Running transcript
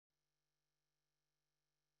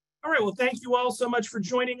All right, well, thank you all so much for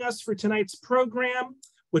joining us for tonight's program,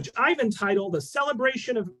 which I've entitled "A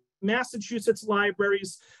Celebration of Massachusetts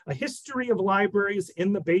Libraries, A History of Libraries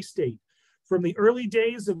in the Bay State. From the early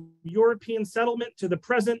days of European settlement to the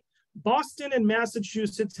present, Boston and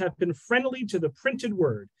Massachusetts have been friendly to the printed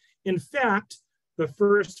word. In fact, the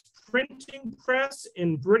first printing press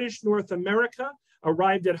in British North America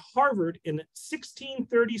arrived at Harvard in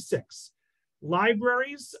 1636.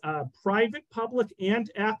 Libraries, private, public,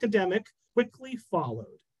 and academic, quickly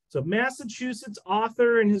followed. So Massachusetts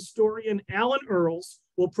author and historian Alan Earls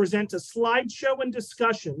will present a slideshow and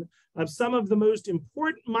discussion of some of the most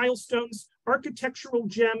important milestones, architectural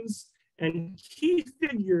gems, and key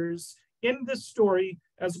figures in this story,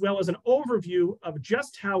 as well as an overview of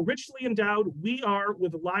just how richly endowed we are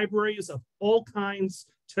with libraries of all kinds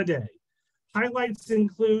today. Highlights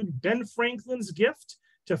include Ben Franklin's gift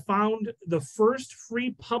to found the first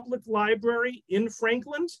free public library in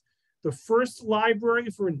Franklin, the first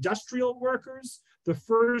library for industrial workers, the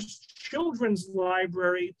first children's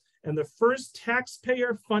library, and the first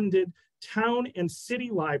taxpayer-funded town and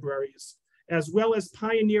city libraries, as well as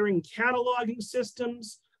pioneering cataloging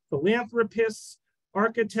systems, philanthropists,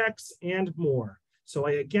 architects, and more. So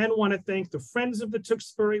I again want to thank the Friends of the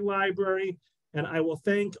Tewksbury Library, and I will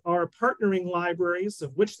thank our partnering libraries,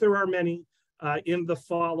 of which there are many, in the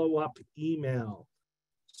follow-up email.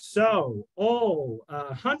 So all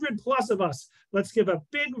 100 plus of us, let's give a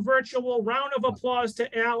big virtual round of applause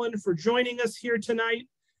to Alan for joining us here tonight.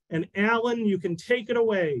 And Alan, you can take it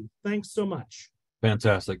away. Thanks so much.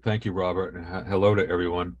 Fantastic. Thank you, Robert. And hello to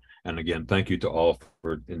everyone. And again, thank you to all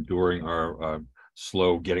for enduring our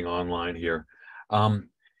slow getting online here.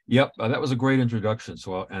 Yep, that was a great introduction.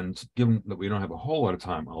 So, and given that we don't have a whole lot of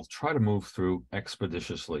time, I'll try to move through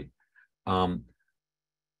expeditiously.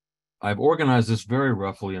 I've organized this very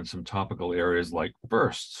roughly in some topical areas like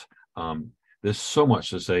firsts. There's so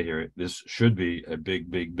much to say here. This should be a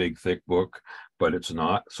big, thick book, but it's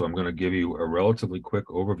not. So I'm going to give you a relatively quick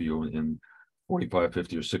overview in 45,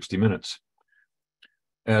 50, or 60 minutes.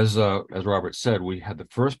 As Robert said, we had the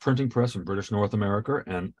first printing press in British North America,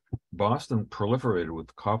 and Boston proliferated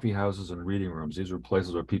with coffee houses and reading rooms. These were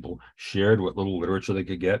places where people shared what little literature they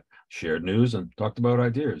could get, shared news, and talked about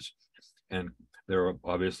ideas. And there are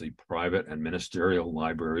obviously private and ministerial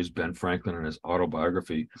libraries. Ben Franklin in his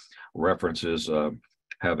autobiography references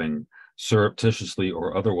having surreptitiously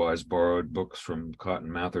or otherwise borrowed books from Cotton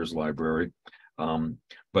Mather's library.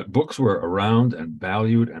 But books were around and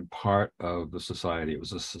valued and part of the society. It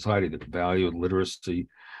was a society that valued literacy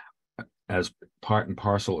as part and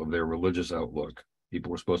parcel of their religious outlook.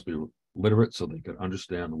 People were supposed to be literate so they could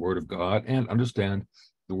understand the Word of God and understand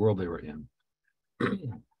the world they were in.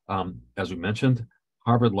 As we mentioned,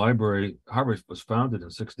 Harvard was founded in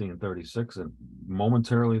 1636, and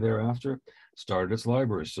momentarily thereafter started its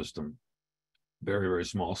library system. Very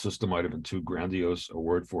small system, might have been too grandiose a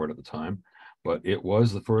word for it at the time, but it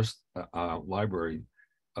was the first library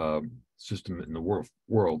system in the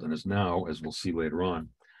world, and is now, as we'll see later on,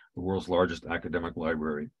 the world's largest academic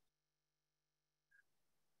library.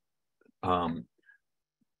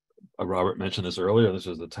 Robert mentioned this earlier. This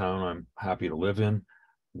is the town I'm happy to live in.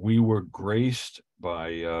 We were graced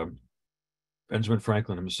by Benjamin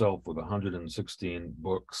Franklin himself with 116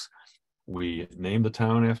 books. We named the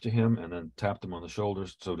town after him and then tapped him on the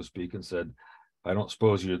shoulders, so to speak, and said, I don't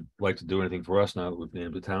suppose you'd like to do anything for us now that we've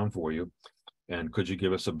named a town for you. And could you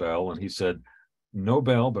give us a bell? And he said, no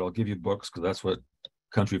bell, but I'll give you books, because that's what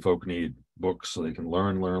country folk need, books, so they can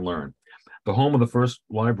learn. The home of the first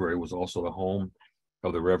library was also the home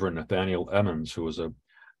of the Reverend Nathaniel Emmons, who was a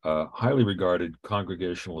highly regarded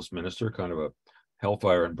Congregationalist minister, kind of a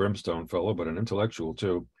hellfire and brimstone fellow, but an intellectual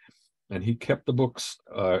too. And he kept the books,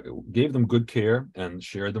 gave them good care, and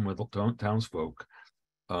shared them with townsfolk.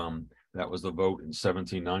 That was the vote in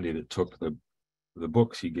 1790 that took the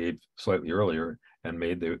books he gave slightly earlier and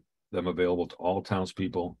made them available to all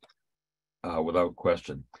townspeople without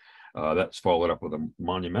question. That's followed up with a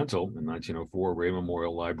monumental, in 1904, Ray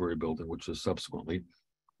Memorial Library building, which has subsequently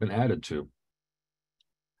been added to.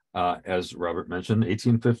 As Robert mentioned,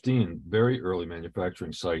 1815, very early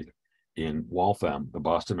manufacturing site in Waltham, the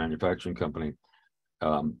Boston Manufacturing Company.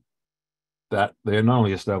 That they not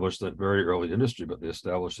only established that very early industry, but they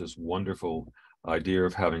established this wonderful idea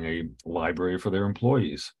of having a library for their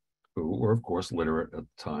employees, who were, of course, literate at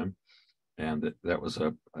the time, and that was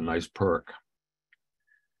a nice perk.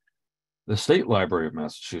 The State Library of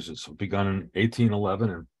Massachusetts, begun in 1811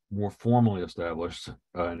 and more formally established in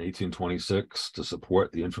 1826 to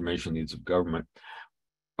support the information needs of government.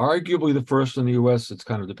 Arguably the first in the U.S., it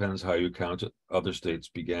kind of depends how you count it. Other states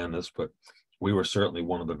began this, but we were certainly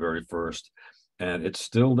one of the very first. And it's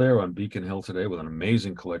still there on Beacon Hill today with an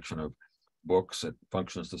amazing collection of books. It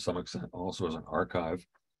functions to some extent also as an archive.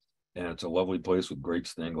 And it's a lovely place with great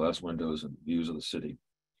stained glass windows and views of the city.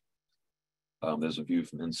 There's a view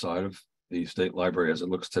from inside of the State Library as it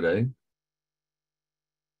looks today.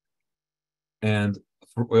 And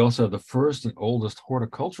we also have the first and oldest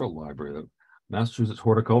horticultural library. The Massachusetts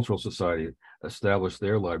Horticultural Society established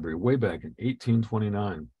their library way back in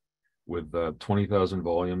 1829 with 20,000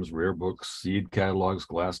 volumes, rare books, seed catalogs,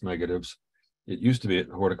 glass negatives. It used to be at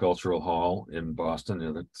Horticultural Hall in Boston,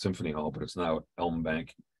 near the Symphony Hall, but it's now at Elm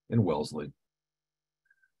Bank in Wellesley.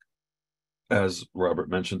 As Robert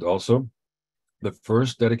mentioned also, the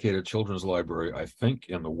first dedicated children's library, I think,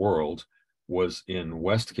 in the world was in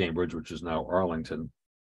West Cambridge, which is now Arlington,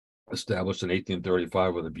 established in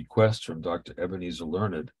 1835 with a bequest from Dr. Ebenezer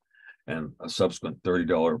Learned and a subsequent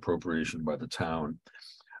 $30 appropriation by the town.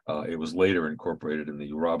 It was later incorporated in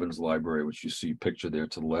the Robbins Library, which you see pictured there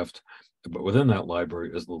to the left. But within that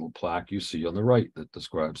library is the little plaque you see on the right that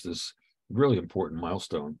describes this really important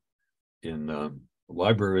milestone in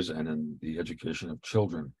libraries and in the education of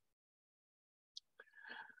children.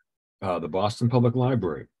 The Boston Public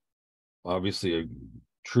Library, obviously a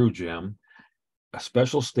true gem. A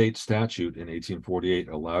special state statute in 1848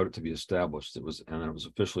 allowed it to be established. It was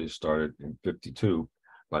officially started in 52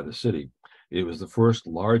 by the city. It was the first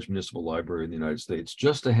large municipal library in the United States,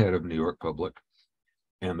 just ahead of New York Public,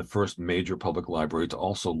 and the first major public library to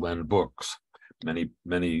also lend books.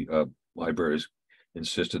 Many libraries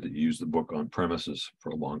insisted that you use the book on premises for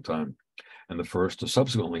a long time, and the first to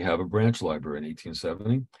subsequently have a branch library in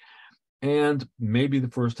 1870, and maybe the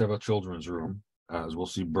first to have a children's room. As we'll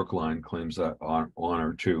see, Brookline claims that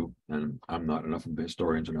honor too, and I'm not enough of a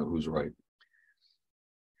historian to know who's right.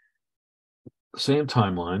 Same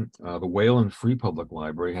timeline, the Wayland Free Public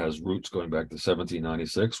Library has roots going back to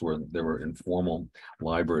 1796, where there were informal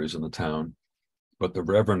libraries in the town. But the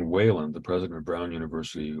Reverend Wayland, the president of Brown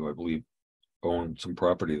University, who I believe owned some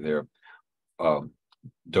property there,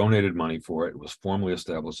 donated money for it. It was formally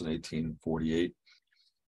established in 1848.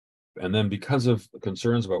 And then because of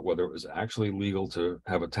concerns about whether it was actually legal to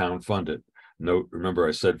have a town fund it, remember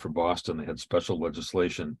I said for Boston, they had special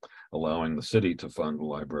legislation allowing the city to fund the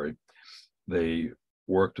library. They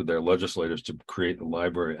worked with their legislators to create the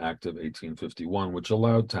Library Act of 1851, which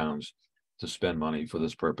allowed towns to spend money for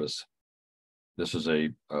this purpose. This is a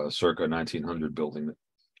circa 1900 building that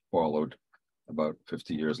followed about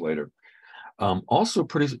 50 years later. Also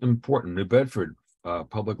pretty important, New Bedford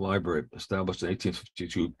Public Library, established in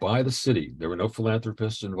 1852 by the city. There were no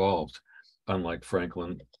philanthropists involved, unlike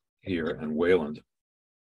Franklin here and Wayland.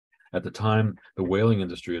 At the time, the whaling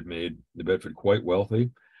industry had made New Bedford quite wealthy,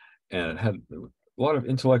 and it had a lot of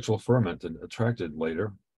intellectual ferment and attracted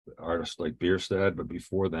later artists like Bierstadt, but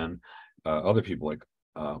before then, other people like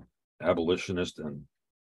abolitionist and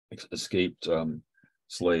escaped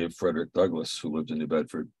slave Frederick Douglass, who lived in New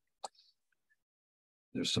Bedford.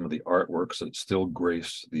 There's some of the artworks that still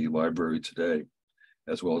grace the library today,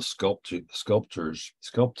 as well as sculpting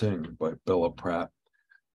by Bella Pratt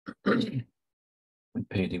and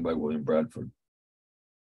painting by William Bradford.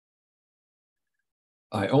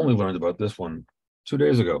 I only learned about this one 2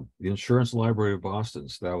 days ago. The Insurance Library of Boston,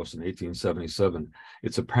 established in 1877.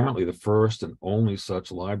 It's apparently the first and only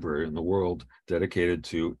such library in the world dedicated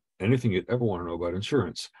to anything you'd ever want to know about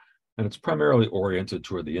insurance. And it's primarily oriented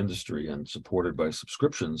toward the industry and supported by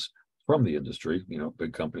subscriptions from the industry. You know,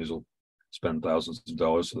 big companies will spend thousands of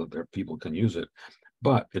dollars so that their people can use it.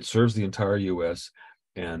 But it serves the entire US,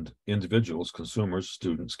 and individuals, consumers,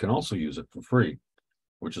 students can also use it for free,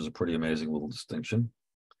 which is a pretty amazing little distinction.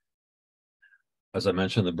 As I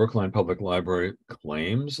mentioned, the Brookline Public Library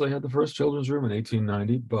claims they had the first children's room in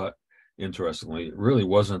 1890, but interestingly, it really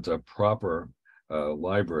wasn't a proper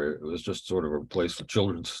library. It was just sort of a place for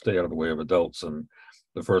children to stay out of the way of adults, and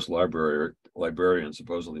the first librarian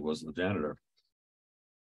supposedly was the janitor.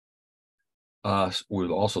 We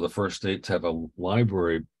were also the first state to have a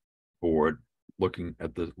library board looking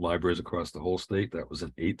at the libraries across the whole state. That was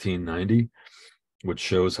in 1890. Which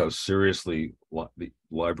shows how seriously the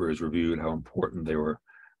libraries reviewed, how important they were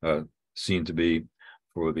seen to be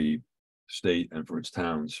for the state and for its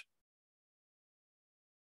towns.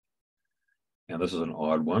 And this is an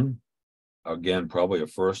odd one. Again, probably a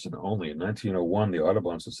first and only. In 1901, the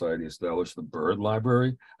Audubon Society established the Bird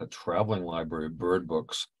Library, a traveling library of bird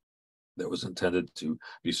books that was intended to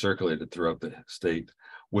be circulated throughout the state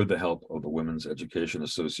with the help of the Women's Education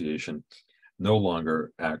Association. No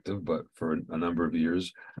longer active, but for a number of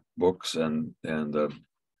years, books and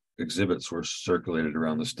exhibits were circulated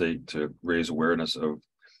around the state to raise awareness of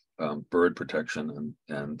bird protection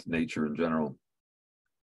and nature in general.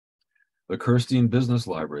 The Kirstein Business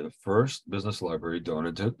Library, the first business library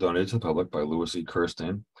donated to the public by Louis E.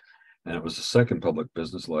 Kirstein, and it was the second public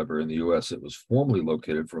business library in the U.S. It was formerly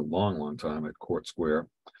located for a long, long time at Court Square.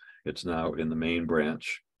 It's now in the main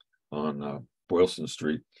branch on Boylston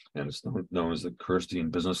Street, and it's known as the Kirstein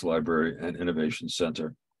Business Library and Innovation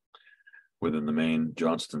Center within the main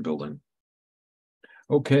Johnston building.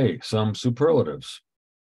 Okay, some superlatives.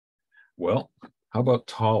 Well, how about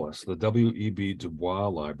tallest? The W.E.B. Du Bois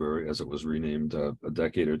Library, as it was renamed a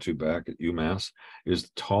decade or two back at UMass, is the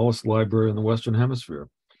tallest library in the Western Hemisphere.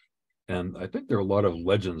 And I think there are a lot of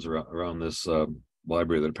legends around this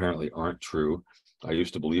library that apparently aren't true. I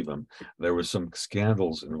used to believe them. There was some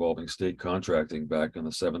scandals involving state contracting back in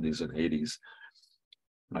the 70s and 80s.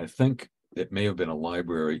 And I think it may have been a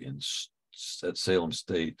library at Salem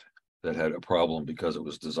State that had a problem because it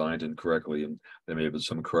was designed incorrectly, and there may have been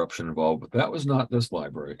some corruption involved, but that was not this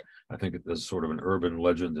library. I think there's sort of an urban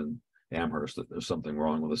legend in Amherst that there's something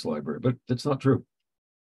wrong with this library, but it's not true.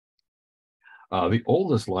 The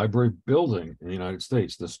oldest library building in the United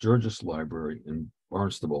States, the Sturgis Library in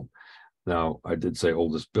Barnstable. Now, I did say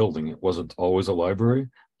oldest building. It wasn't always a library,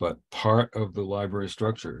 but part of the library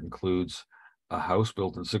structure includes a house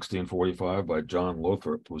built in 1645 by John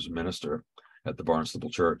Lothrop, who was a minister at the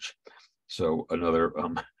Barnstable Church. So another,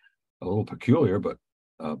 a little peculiar, but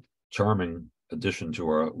charming addition to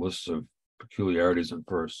our list of peculiarities and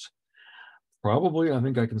firsts. Probably, I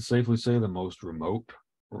think I can safely say the most remote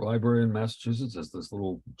library in Massachusetts is this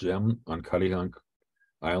little gem on Cuttyhunk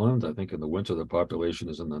Island. I think in the winter, the population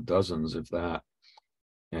is in the dozens, if that.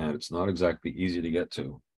 And it's not exactly easy to get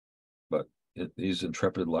to, but these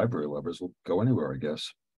intrepid library lovers will go anywhere, I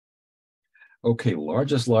guess. Okay,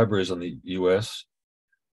 largest libraries in the US.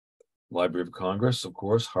 Library of Congress, of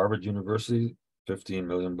course, Harvard University, 15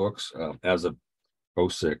 million books as of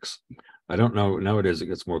 06. I don't know, nowadays it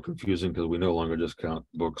gets more confusing because we no longer just count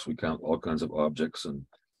books, we count all kinds of objects and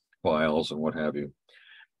files and what have you.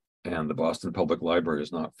 And the Boston Public Library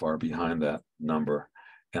is not far behind that number.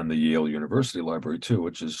 And the Yale University Library too,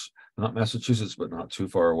 which is not Massachusetts, but not too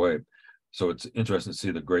far away. So it's interesting to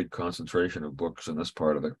see the great concentration of books in this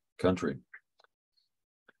part of the country.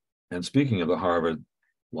 And speaking of the Harvard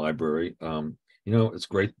Library, you know, it's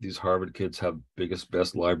great these Harvard kids have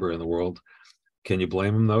best library in the world. Can you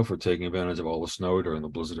blame them though for taking advantage of all the snow during the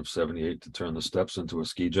blizzard of 78 to turn the steps into a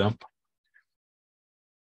ski jump?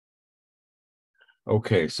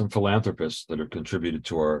 Okay, some philanthropists that have contributed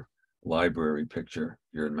to our library picture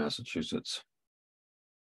here in Massachusetts.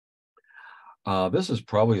 This is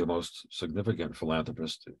probably the most significant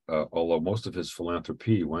philanthropist, although most of his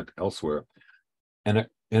philanthropy went elsewhere.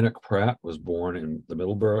 Enoch Pratt was born in the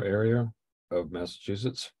Middleborough area of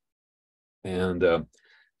Massachusetts, and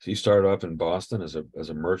he started off in Boston as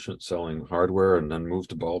a merchant selling hardware, and then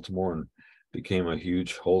moved to Baltimore and became a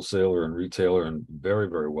huge wholesaler and retailer and very,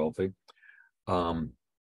 very wealthy.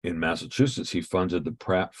 In Massachusetts, he funded the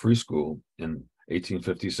Pratt Free School in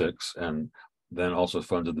 1856, and then also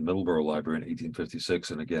funded the Middleborough Library in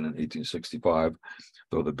 1856 and again in 1865,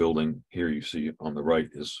 though the building here you see on the right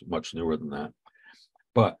is much newer than that.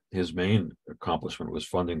 But his main accomplishment was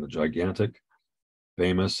funding the gigantic,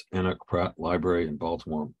 famous Enoch Pratt Library in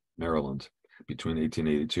Baltimore, Maryland, between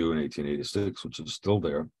 1882 and 1886, which is still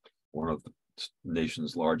there, one of the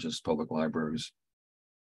nation's largest public libraries.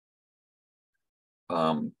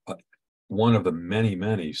 One of the many,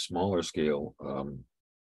 many smaller scale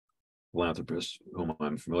philanthropists whom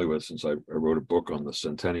I'm familiar with, since I wrote a book on the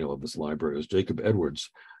centennial of this library, is Jacob Edwards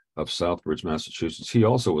of Southbridge, Massachusetts. He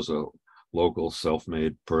also was a local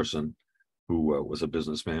self-made person who was a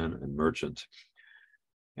businessman and merchant.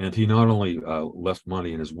 And he not only left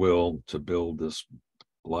money in his will to build this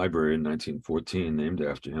library in 1914 named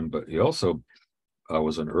after him, but he also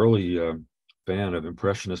was an early fan of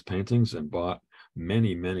Impressionist paintings and bought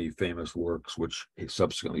many, many famous works, which he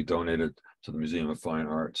subsequently donated to the Museum of Fine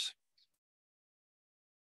Arts.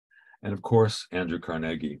 And of course, Andrew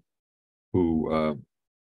Carnegie, who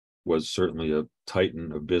was certainly a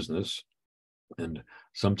titan of business and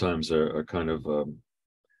sometimes a kind of,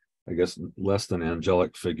 I guess, less than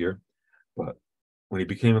angelic figure. But when he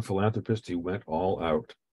became a philanthropist, he went all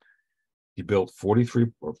out. He built 43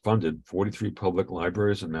 or funded 43 public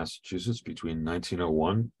libraries in Massachusetts between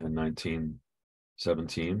 1901 and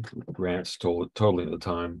 1917. Grants totaling at the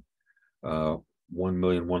time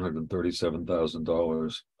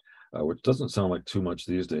 $1,137,000, which doesn't sound like too much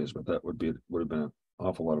these days, but that would have been an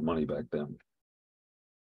awful lot of money back then.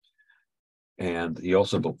 And he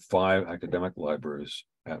also built 5 academic libraries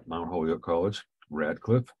at Mount Holyoke College,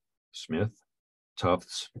 Radcliffe, Smith,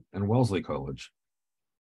 Tufts, and Wellesley College.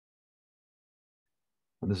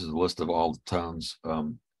 And this is a list of all the towns.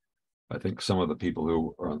 I think some of the people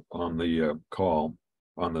who are on the call,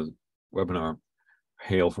 on the webinar,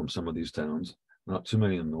 hail from some of these towns. Not too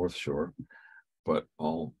many in the North Shore, but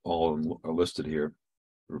all of them are listed here.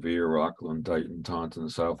 Revere, Rockland, Dighton, Taunton,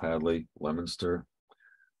 South Hadley, Leominster,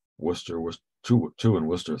 Worcester, two in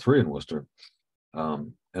Worcester, 3 in Worcester,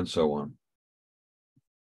 and so on.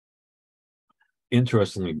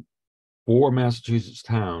 Interestingly, 4 Massachusetts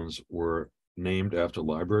towns were named after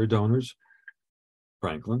library donors.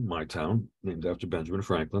 Franklin, my town, named after Benjamin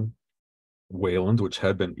Franklin. Wayland, which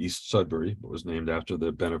had been East Sudbury, but was named after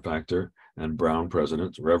the benefactor and Brown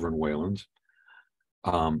president, Reverend Wayland.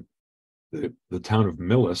 The town of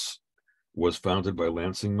Millis was founded by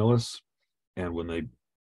Lansing Millis, and when they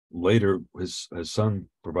later, his son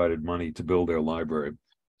provided money to build their library.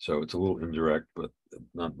 So it's a little indirect, but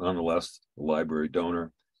nonetheless, the library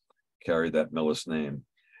donor carried that Millis name.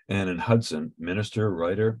 And in Hudson, minister,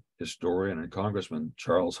 writer, historian, and congressman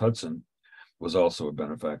Charles Hudson was also a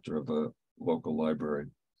benefactor of the local library.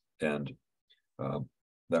 And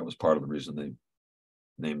that was part of the reason they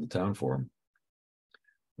named the town for him.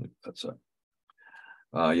 That's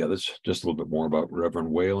yeah, that's just a little bit more about Reverend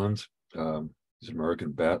Wayland. He's an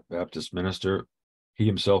American Baptist minister. He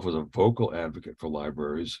himself was a vocal advocate for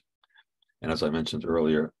libraries. And as I mentioned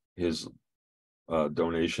earlier, his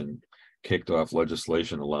donation kicked off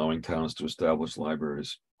legislation allowing towns to establish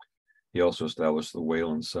libraries. He also established the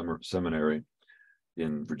Wayland Seminary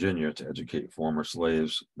in Virginia to educate former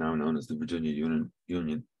slaves, now known as the Virginia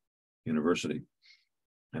Union University.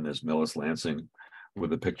 And there's Millis Lansing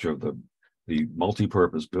with a picture of the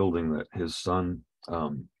multi-purpose building that his son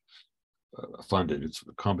funded. It's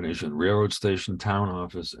a combination railroad station, town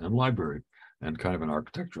office, and library, and kind of an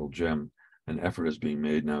architectural gem. An effort is being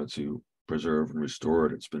made now to preserve and restore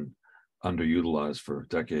it. It's been underutilized for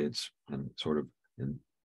decades and sort of in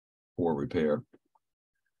poor repair.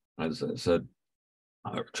 As I said,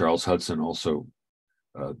 Charles Hudson also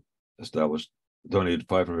donated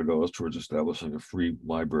 $500 towards establishing a free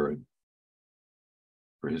library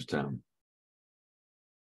for his town.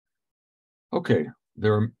 Okay,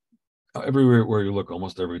 there are everywhere where you look,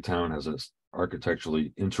 almost every town has an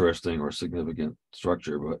architecturally interesting or significant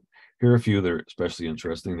structure, but here are a few that are especially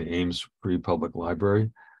interesting. The Ames Free Public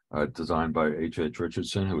Library, designed by H.H.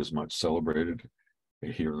 Richardson, who is much celebrated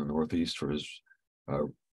here in the Northeast for his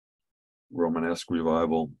Romanesque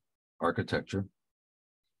revival architecture.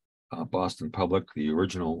 Boston Public, the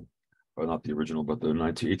original, or not the original, but the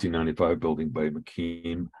 1895 building by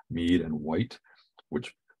McKean, Mead, and White,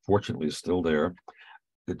 which fortunately is still there.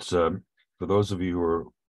 It's for those of you who are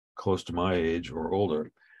close to my age or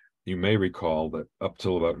older, you may recall that up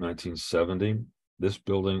till about 1970, this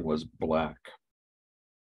building was black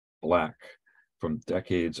from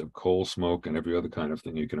decades of coal smoke and every other kind of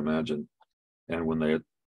thing you can imagine. And when they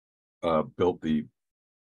built the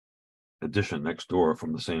addition next door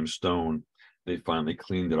from the same stone, they finally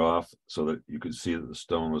cleaned it off so that you could see that the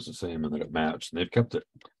stone was the same and that it matched. And they've kept it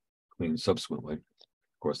clean subsequently.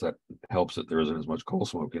 Of course, that helps that there isn't as much coal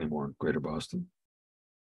smoke anymore in Greater Boston.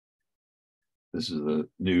 This is the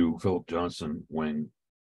new Philip Johnson wing,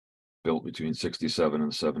 built between 67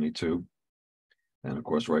 and 72. And of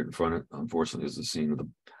course, right in front of it, unfortunately, is the scene of the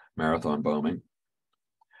Marathon bombing.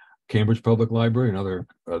 Cambridge Public Library, another,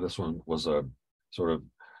 this one was a sort of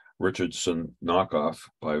Richardson knockoff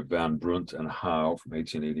by Van Brunt and Howe from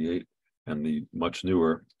 1888, and the much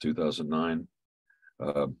newer 2009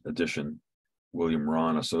 edition, William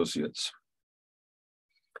Rahn Associates.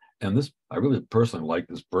 And this, I really personally like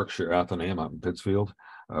this Berkshire Athenaeum out in Pittsfield,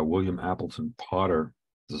 William Appleton Potter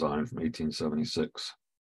design from 1876.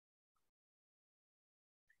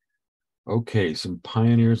 Okay, some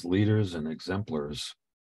pioneers, leaders, and exemplars.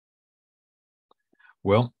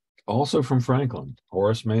 Well, also from Franklin,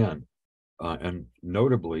 Horace Mann, and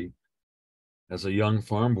notably, as a young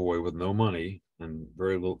farm boy with no money and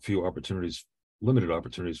limited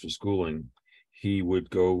opportunities for schooling, he would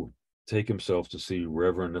go take himself to see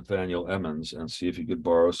Reverend Nathaniel Emmons and see if he could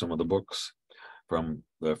borrow some of the books from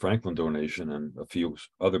the Franklin donation and a few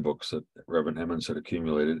other books that Reverend Emmons had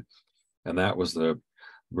accumulated. And that was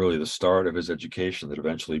really the start of his education that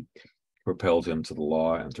eventually propelled him to the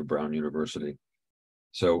law and to Brown University.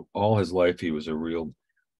 So all his life, he was a real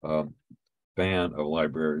fan of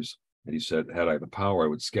libraries. And he said, had I the power, I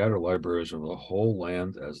would scatter libraries over the whole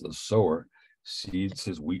land as the sower seeds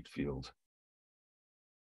his wheat field.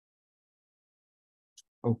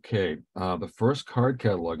 Okay, the first card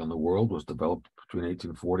catalog in the world was developed between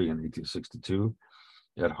 1840 and 1862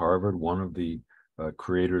 at Harvard. One of the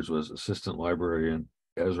creators was assistant librarian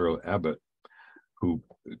Ezra Abbott, who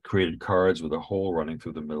created cards with a hole running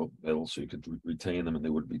through the middle so you could retain them and they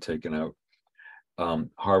wouldn't be taken out.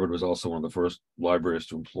 Harvard was also one of the first libraries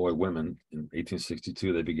to employ women. In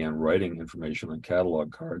 1862, they began writing information on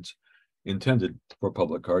catalog cards intended for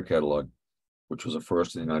public card catalog, which was a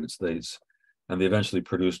first in the United States. And they eventually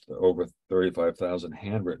produced over 35,000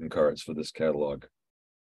 handwritten cards for this catalog.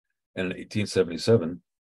 And in 1877,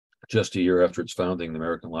 just a year after its founding, the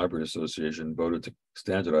American Library Association voted to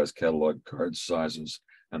standardize catalog card sizes,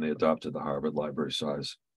 and they adopted the Harvard Library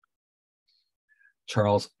size.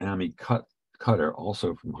 Charles Ammi Cutter,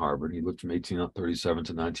 also from Harvard, he lived from 1837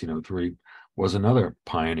 to 1903, was another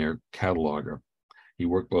pioneer cataloger. He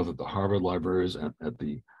worked both at the Harvard Libraries and at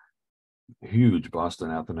the huge Boston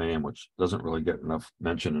Athenaeum, which doesn't really get enough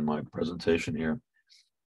mention in my presentation here.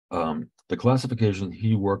 The classification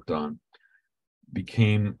he worked on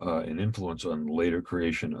became an influence on the later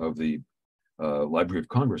creation of the Library of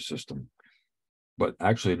Congress system. But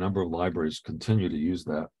actually, a number of libraries continue to use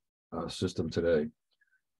that system today.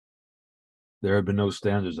 There had been no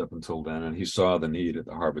standards up until then, and he saw the need at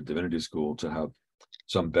the Harvard Divinity School to have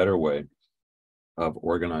some better way of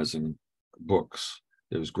organizing books.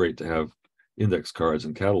 It was great to have index cards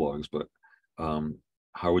and catalogs, but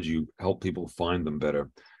how would you help people find them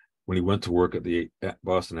better? When he went to work at the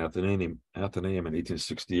Boston Athenaeum in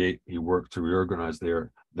 1868, he worked to reorganize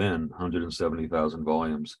their then 170,000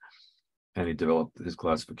 volumes, and he developed his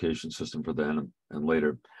classification system for them, and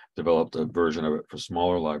later developed a version of it for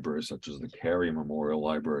smaller libraries, such as the Carey Memorial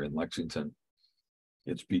Library in Lexington.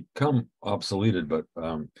 It's become obsoleted, but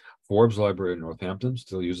Forbes Library in Northampton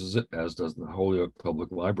still uses it, as does the Holyoke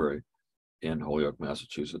Public Library in Holyoke,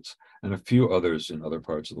 Massachusetts, and a few others in other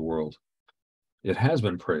parts of the world. It has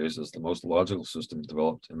been praised as the most logical system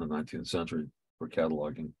developed in the 19th century for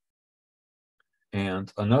cataloging.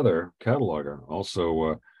 And another cataloger,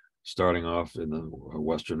 also starting off in the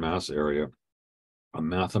Western Mass area, a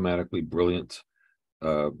mathematically brilliant,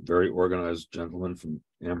 very organized gentleman from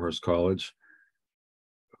Amherst College,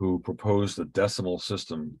 who proposed a decimal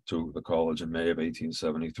system to the college in May of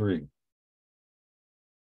 1873.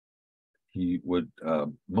 He would,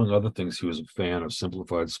 among other things, he was a fan of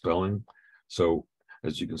simplified spelling. So,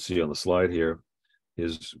 as you can see on the slide here,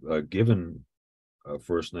 his given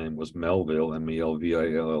first name was Melville,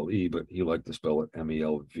 M-E-L-V-I-L-L-E, but he liked to spell it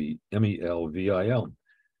M-E-L-V-I-L.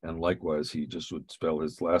 And likewise, he just would spell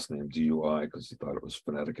his last name D-U-I because he thought it was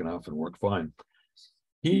phonetic enough and worked fine.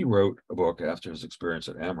 He wrote a book after his experience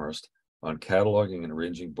at Amherst on cataloging and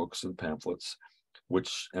arranging books and pamphlets,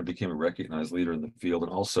 and became a recognized leader in the field,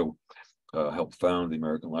 and also helped found the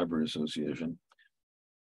American Library Association.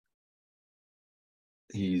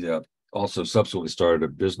 He also subsequently started a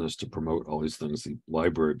business to promote all these things, the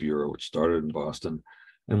Library Bureau, which started in Boston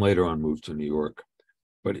and later on moved to New York.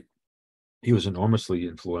 But he was enormously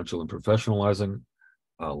influential in professionalizing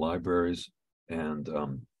libraries and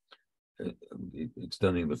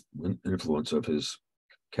extending the influence of his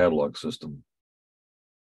catalog system.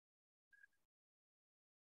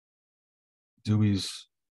 Dewey's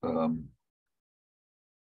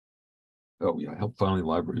helped found the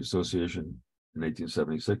Library Association in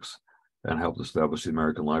 1876 and helped establish the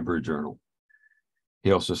American Library Journal.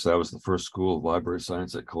 He also established the first school of library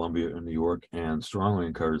science at Columbia in New York and strongly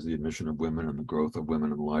encouraged the admission of women and the growth of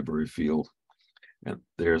women in the library field. And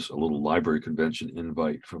there's a little library convention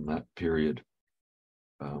invite from that period.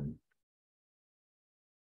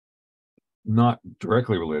 Not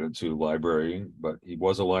directly related to librarying, but he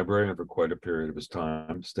was a librarian for quite a period of his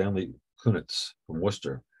time. Stanley Kunitz from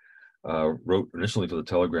Worcester wrote initially for the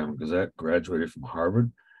Telegram and Gazette, graduated from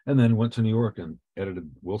Harvard, and then went to New York and edited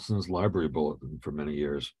Wilson's Library Bulletin for many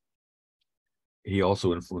years. He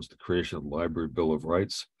also influenced the creation of the Library Bill of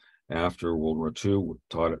Rights after World War II,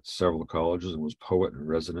 taught at several colleges, and was poet and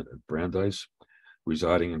resident at Brandeis,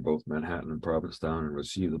 residing in both Manhattan and Provincetown, and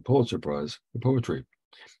received the Pulitzer Prize for poetry,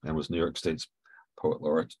 and was New York State's Poet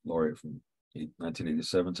Laureate from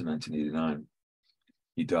 1987 to 1989.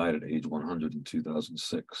 He died at age 100 in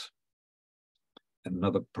 2006. And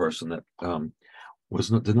another person that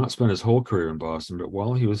did not spend his whole career in Boston, but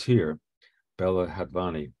while he was here, Bella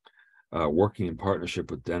Hadvani, working in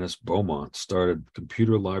partnership with Dennis Beaumont, started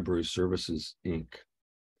Computer Library Services, Inc.,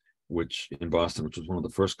 which was one of the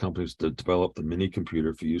first companies to develop the mini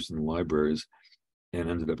computer for use in the libraries, and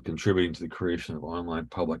ended up contributing to the creation of online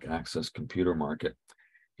public access computer market.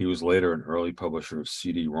 He was later an early publisher of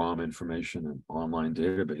CD-ROM information and online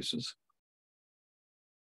databases.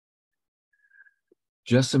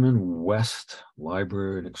 Jessamine West,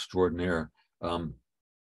 librarian extraordinaire.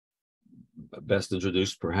 best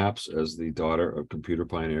introduced perhaps as the daughter of computer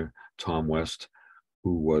pioneer Tom West,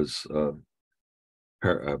 who was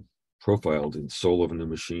profiled in Soul of a New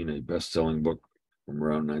Machine, a best-selling book from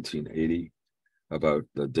around 1980 about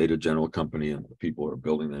the Data General Company and the people who are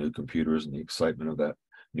building the new computers and the excitement of that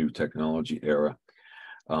new technology era.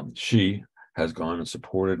 She has gone and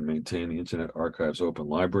supported and maintained the Internet Archive's Open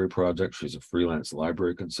Library Project. She's a freelance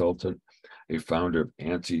library consultant, a founder of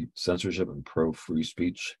Anti-Censorship and Pro-Free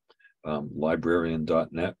Speech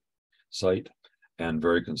librarian.net site, and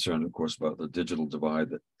very concerned, of course, about the digital divide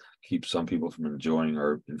that keeps some people from enjoying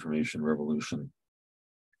our information revolution.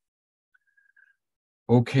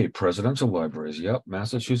 Okay, presidential libraries. Yep,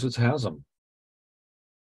 Massachusetts has them.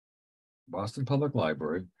 Boston Public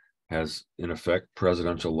Library has, in effect,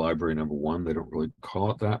 presidential library number one. They don't really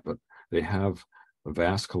call it that, but they have a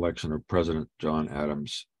vast collection of President John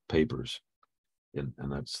Adams papers. And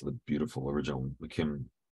that's the beautiful original McKim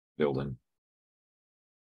building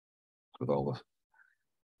with all the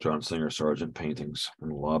John Singer Sargent paintings in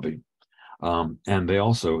the lobby. And they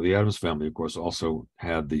also, the Adams family, of course, also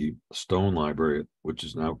had the Stone Library, which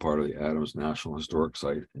is now part of the Adams National Historic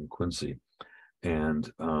Site in Quincy. And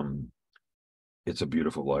it's a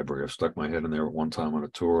beautiful library. I've stuck my head in there at one time on a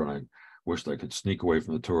tour, and I wished I could sneak away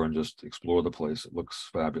from the tour and just explore the place. It looks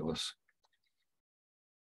fabulous.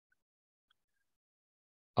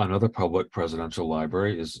 Another public presidential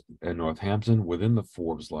library is in Northampton within the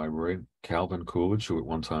Forbes Library. Calvin Coolidge, who at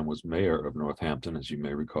one time was mayor of Northampton, as you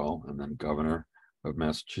may recall, and then governor of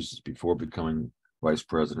Massachusetts before becoming vice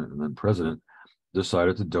president and then president,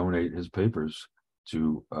 decided to donate his papers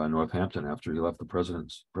to Northampton after he left the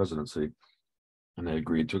presidency, and they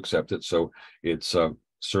agreed to accept it. So it's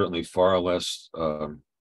certainly far less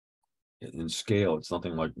in scale. It's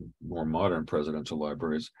nothing like more modern presidential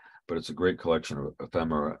libraries, but it's a great collection of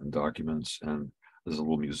ephemera and documents. And there's a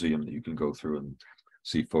little museum that you can go through and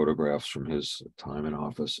see photographs from his time in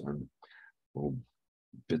office and little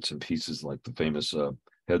bits and pieces like the famous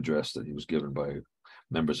headdress that he was given by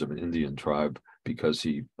members of an Indian tribe because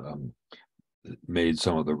he made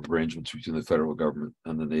some of the arrangements between the federal government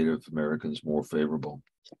and the Native Americans more favorable.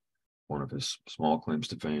 One of his small claims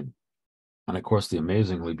to fame. And of course, the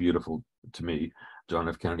amazingly beautiful, to me, John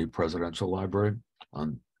F. Kennedy Presidential Library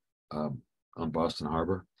on Boston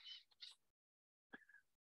Harbor,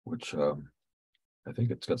 which I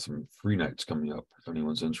think it's got some free nights coming up if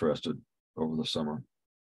anyone's interested over the summer.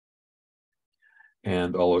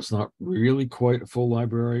 And although it's not really quite a full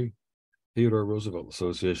library, Theodore Roosevelt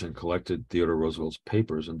Association collected Theodore Roosevelt's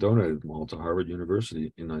papers and donated them all to Harvard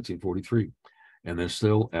University in 1943. And they're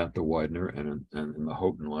still at the Widener and in the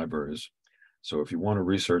Houghton libraries. So if you want to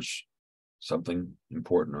research something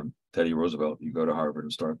important on Teddy Roosevelt, you go to Harvard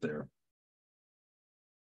and start there.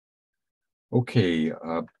 Okay,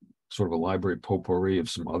 sort of a library potpourri of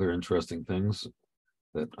some other interesting things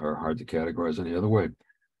that are hard to categorize any other way.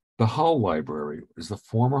 The Hull Library is the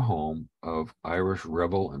former home of Irish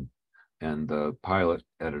Rebel and the Pilot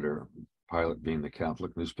editor, Pilot being the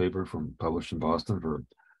Catholic newspaper published in Boston for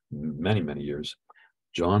many, many years,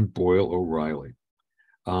 John Boyle O'Reilly.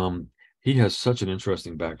 He has such an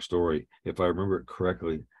interesting backstory. If I remember it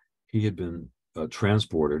correctly, he had been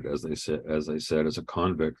transported, as they said, as a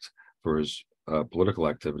convict for his political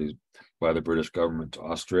activities by the British government to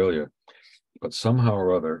Australia. But somehow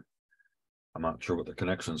or other, I'm not sure what the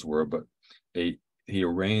connections were, but he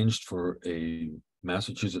arranged for a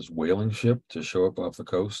Massachusetts whaling ship to show up off the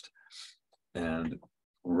coast and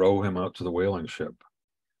row him out to the whaling ship.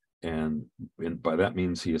 And by that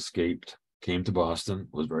means, he escaped, came to Boston,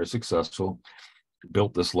 was very successful,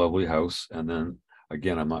 built this lovely house. And then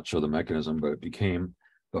again, I'm not sure the mechanism, but it became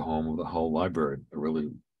the home of the Hull Library, a really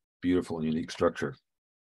beautiful and unique structure.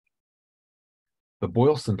 The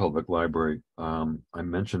Boylston Public Library, I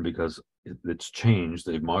mentioned because it's changed.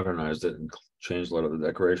 They've modernized it and changed a lot of the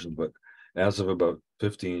decorations. But as of about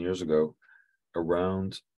 15 years ago,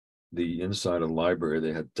 around the inside of the library,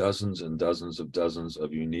 they had dozens and dozens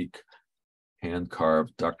of unique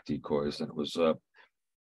hand-carved duck decoys, and it was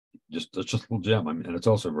just a little gem. I mean, and it's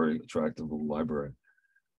also a very attractive little library.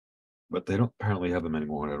 But they don't apparently have them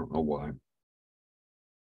anymore, and I don't know why.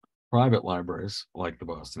 Private libraries like the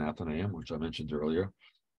Boston Athenaeum, which I mentioned earlier,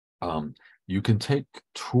 you can take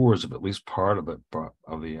tours of at least part of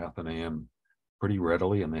the Athenaeum pretty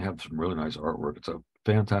readily, and they have some really nice artwork. It's a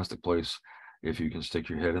fantastic place if you can stick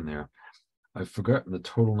your head in there. I've forgotten the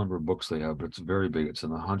total number of books they have, but it's very big. It's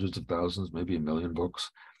in the hundreds of thousands, maybe 1 million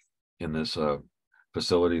books in this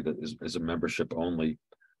facility that is a membership-only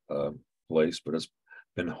place, but it's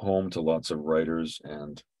been home to lots of writers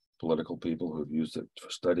and political people who've used it for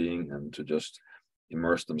studying and to just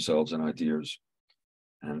immerse themselves in ideas.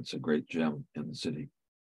 And it's a great gem in the city.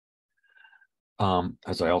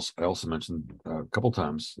 As I also mentioned a couple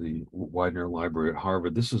times, the Widener Library at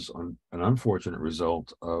Harvard. This is an unfortunate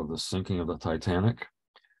result of the sinking of the Titanic.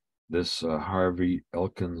 This Harvey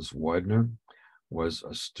Elkins Widener was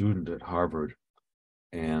a student at Harvard,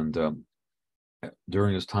 and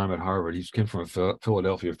during his time at Harvard, he came from a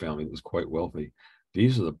Philadelphia family that was quite wealthy.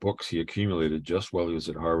 These are the books he accumulated just while he was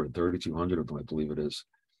at Harvard, 3,200 of them, I believe it is.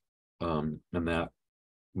 And that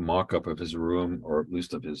mock-up of his room, or at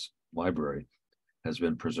least of his library, has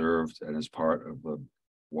been preserved and is part of the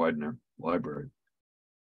Widener Library.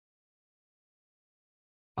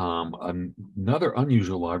 Another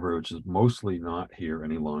unusual library, which is mostly not here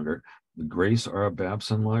any longer, the Grace R.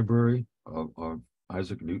 Babson Library of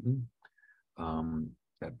Isaac Newton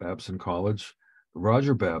at Babson College.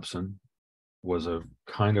 Roger Babson was a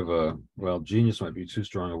kind of a, well, genius might be too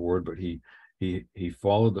strong a word, but he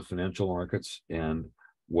followed the financial markets and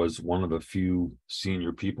was one of the few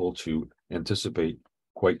senior people to anticipate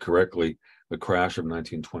quite correctly the crash of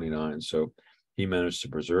 1929. So he managed to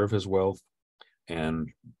preserve his wealth and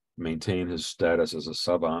maintain his status as a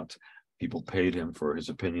savant. People paid him for his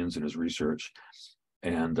opinions and his research.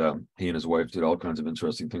 And he and his wife did all kinds of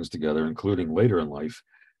interesting things together, including later in life,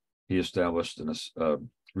 he established a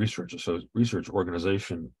research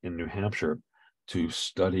organization in New Hampshire to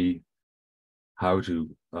study how to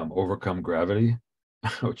overcome gravity,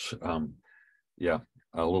 which, yeah,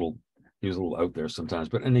 he was a little out there sometimes.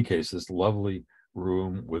 But in any case, this lovely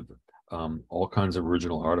room with all kinds of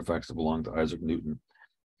original artifacts that belong to Isaac Newton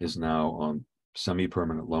is now on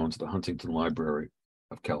semi-permanent loan to the Huntington Library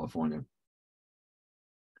of California.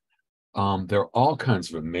 There are all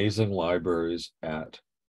kinds of amazing libraries at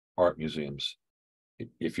art museums.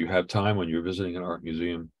 If you have time when you're visiting an art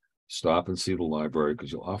museum, stop and see the library,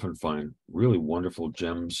 because you'll often find really wonderful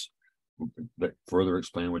gems that further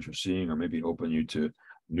explain what you're seeing, or maybe open you to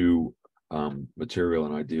new material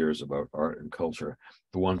and ideas about art and culture.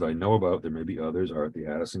 The ones I know about, there may be others, are at the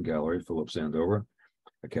Addison Gallery, Philip Sandover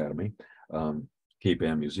Academy, Cape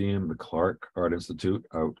Ann Museum, the Clark Art Institute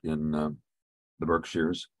out in the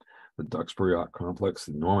Berkshires, the Duxbury Art Complex,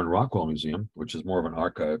 the Norman Rockwell Museum, which is more of an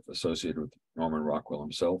archive associated with Norman Rockwell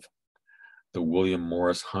himself, the William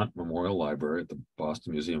Morris Hunt Memorial Library at the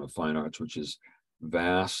Boston Museum of Fine Arts, which is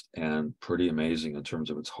vast and pretty amazing in terms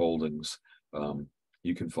of its holdings.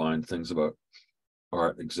 You can find things about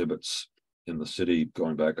art exhibits in the city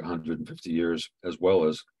going back 150 years, as well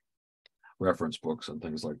as reference books and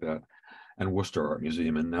things like that, and Worcester Art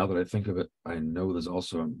Museum. And now that I think of it, I know there's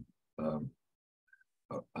also,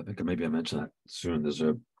 I think maybe I mentioned that soon, there's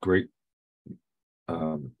a great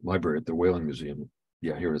library at the Whaling Museum.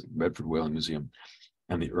 Yeah, here is Medford Whaling Museum,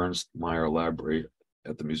 and the Ernst Mayr Library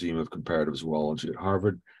at the Museum of Comparative Zoology at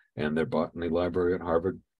Harvard, and their Botany Library at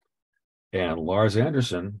Harvard. And Lars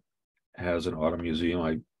Anderson has an auto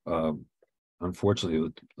museum. Unfortunately,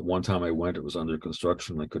 the one time I went, it was under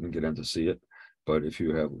construction. I couldn't get in to see it. But if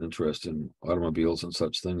you have interest in automobiles and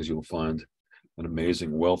such things, you'll find an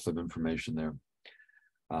amazing wealth of information there.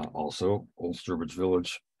 Also, Old Sturbridge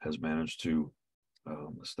Village has managed to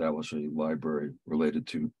establish a library related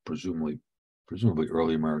to presumably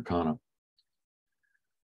early Americana.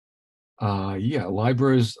 Yeah,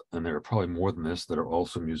 libraries, and there are probably more than this that are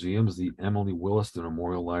also museums. The Emily Williston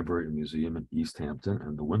Memorial Library and Museum in East Hampton,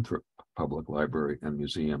 and the Winthrop Public Library and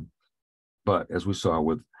Museum. But as we saw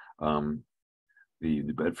with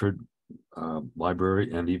the Bedford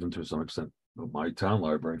Library, and even to some extent my town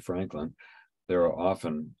library, Franklin, there are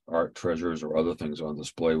often art treasures or other things on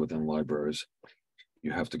display within libraries.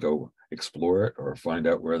 You have to go explore it or find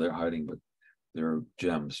out where they're hiding, but there are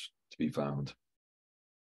gems to be found.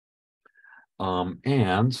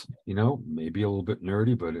 And, you know, maybe a little bit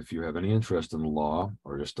nerdy, but if you have any interest in law,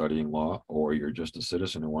 or you're studying law, or you're just a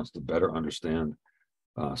citizen who wants to better understand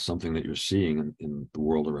something that you're seeing in the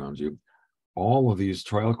world around you, all of these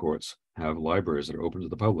trial courts have libraries that are open to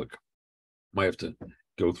the public. Might have to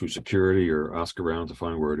go through security or ask around to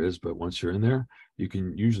find where it is, but once you're in there, you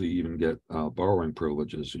can usually even get borrowing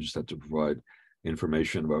privileges. You just have to provide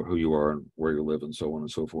information about who you are and where you live and so on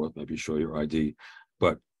and so forth, maybe show your ID.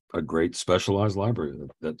 But a great specialized library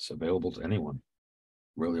that's available to anyone.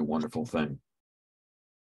 Really a wonderful thing.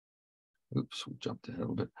 Oops, we jumped ahead a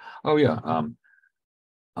little bit. Oh yeah,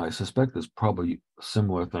 I suspect there's probably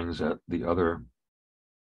similar things at the other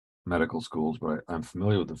medical schools, but I'm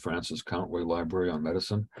familiar with the Francis Countway Library on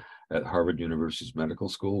Medicine at Harvard University's Medical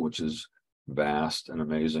School, which is vast and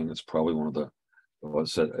amazing. It's probably one of the, well,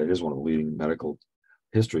 it is one of the leading medical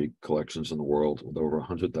history collections in the world with over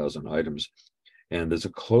 100,000 items. And there's a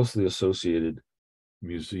closely associated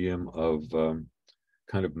museum of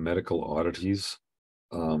kind of medical oddities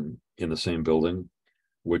in the same building,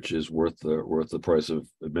 which is worth the price of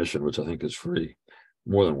admission, which I think is free,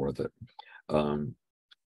 more than worth it.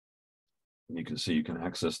 You can see you can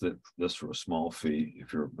access this for a small fee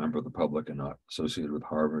if you're a member of the public and not associated with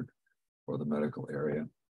Harvard or the medical area.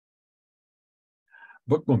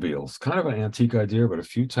 Bookmobiles, kind of an antique idea, but a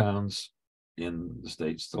few towns in the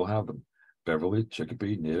state still have them. Beverly,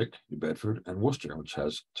 Chicopee, Natick, New Bedford, and Worcester, which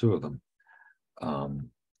has 2 of them. And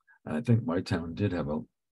I think my town did have a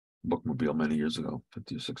bookmobile many years ago,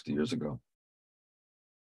 50 or 60 years ago.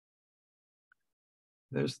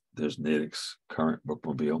 There's Natick's current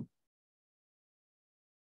bookmobile.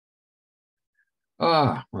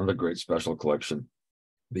 Another great special collection.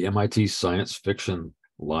 The MIT Science Fiction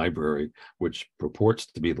Library, which purports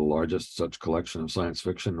to be the largest such collection of science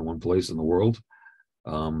fiction in one place in the world.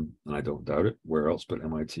 And I don't doubt it. Where else but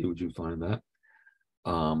MIT would you find that?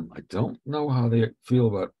 I don't know how they feel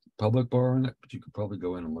about public borrowing it, but you could probably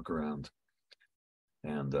go in and look around.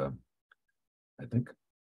 And I think,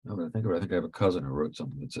 now that I think of it, I think I have a cousin who wrote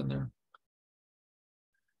something that's in there.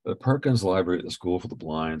 The Perkins Library at the School for the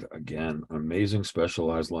Blind, again, an amazing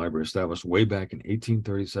specialized library established way back in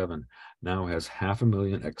 1837, now has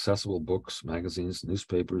 500,000 accessible books, magazines,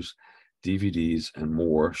 newspapers, DVDs, and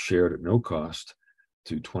more shared at no cost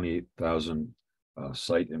to 28,000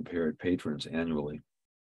 sight-impaired patrons annually.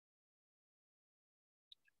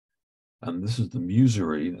 And this is the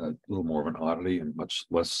Musery, a little more of an oddity and much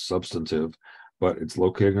less substantive, but it's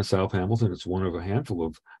located in South Hamilton. It's one of a handful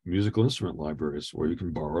of musical instrument libraries where you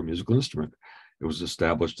can borrow a musical instrument. It was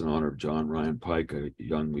established in honor of John Ryan Pike, a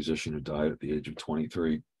young musician who died at the age of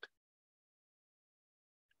 23.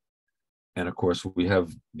 And of course, we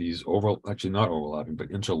have these actually not overlapping, but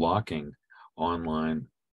interlocking online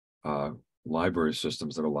library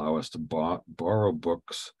systems that allow us to borrow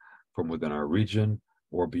books from within our region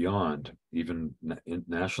or beyond, even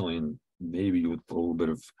nationally, and maybe with a little bit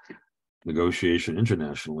of negotiation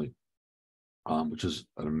internationally, which is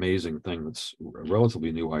an amazing thing. That's a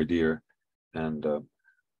relatively new idea and a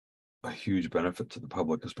huge benefit to the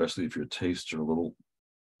public, especially if your tastes are a little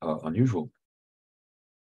unusual.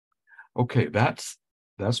 Okay, that's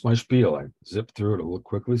my spiel. I zipped through it a little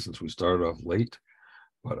quickly since we started off late,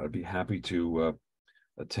 but I'd be happy to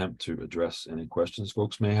attempt to address any questions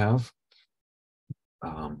folks may have.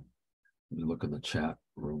 Let me look in the chat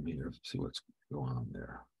room here, see what's going on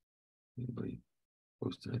there. Anybody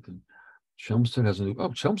posted anything? Chelmsford has a new,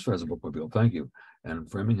 Chelmsford has a bookmobile, thank you. And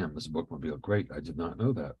Framingham has a bookmobile, great, I did not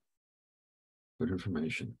know that. Good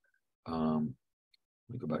information. Let me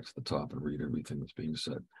go back to the top and read everything that's being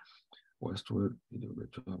said. Westward,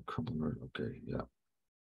 compliment, okay, yeah.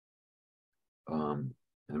 And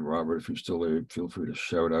Robert, if you're still there, feel free to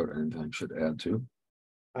shout out anything I should add to.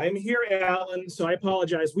 I'm here, Alan, so I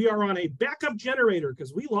apologize. We are on a backup generator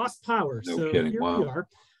because we lost power. No so kidding. Here wow. we are.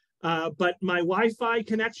 But my Wi-Fi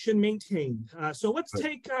connection maintained. So let's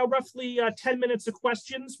take roughly 10 minutes of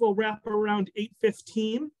questions. We'll wrap around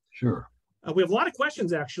 8:15. Sure. We have a lot of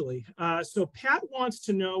questions, actually. So Pat wants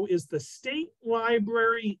to know, is the state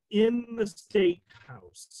library in the State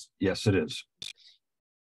House? Yes, it is.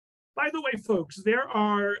 By the way, folks, there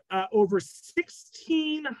are over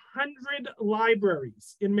 1,600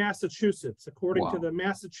 libraries in Massachusetts, according to the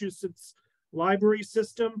Massachusetts library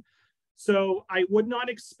system. So I would not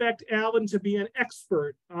expect Alan to be an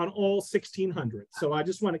expert on all 1,600. So I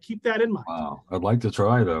just want to keep that in mind. Wow, I'd like to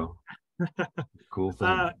try, though. Cool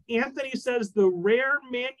thing. Anthony says the rare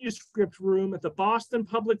manuscript room at the Boston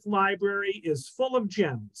Public Library is full of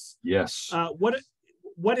gems. Yes.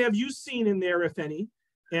 What have you seen in there, if any?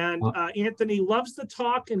 And Anthony loves the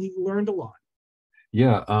talk, and he learned a lot.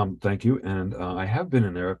 Yeah, thank you. And I have been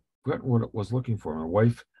in there. I forgot what I was looking for. My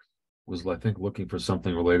wife was, I think, looking for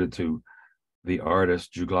something related to the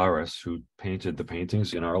artist Juglaris, who painted the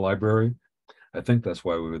paintings in our library. I think that's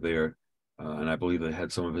why we were there. And I believe they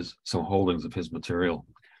had some holdings of his material.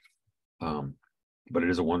 But it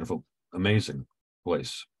is a wonderful, amazing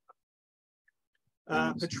place.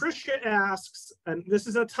 Patricia asks, and this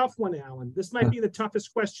is a tough one, Alan. This might be the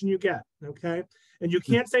toughest question you get, okay? And you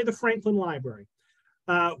can't say the Franklin Library.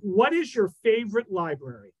 What is your favorite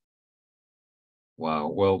library? Wow,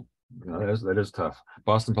 well, that is tough.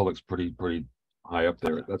 Boston Public's pretty high up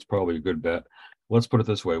there. That's probably a good bet. Let's put it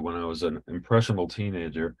this way. When I was an impressionable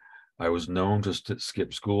teenager, I was known to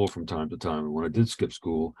skip school from time to time. And when I did skip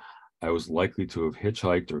school, I was likely to have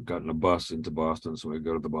hitchhiked or gotten a bus into Boston, so I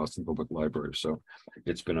go to the Boston Public Library. So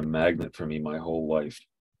it's been a magnet for me my whole life,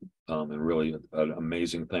 and really an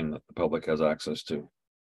amazing thing that the public has access to.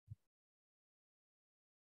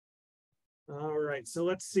 All right, so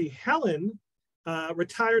let's see. Helen,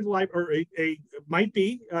 retired library, or might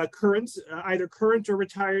be current, either current or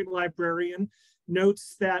retired librarian,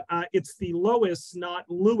 notes that it's the Lois, not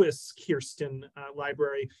Lewis Kirsten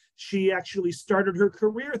Library. She actually started her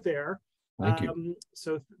career there. Thank you.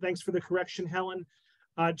 So thanks for the correction, Helen.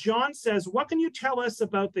 John says, what can you tell us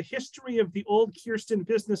about the history of the old Kirsten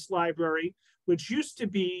Business Library, which used to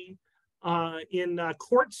be in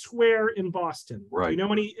Court Square in Boston? Right. Do you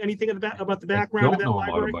know anything about the background of that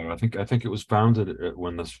library? I think it was founded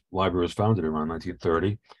when this library was founded around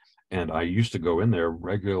 1930, and I used to go in there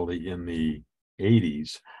regularly in the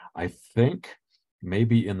 80s. I think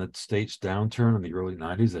maybe in the state's downturn in the early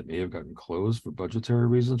 90s, it may have gotten closed for budgetary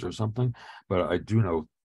reasons or something. But I do know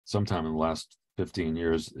sometime in the last 15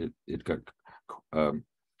 years, it got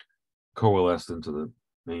coalesced into the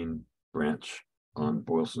main branch on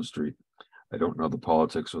Boylston Street. I don't know the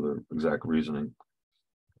politics or the exact reasoning.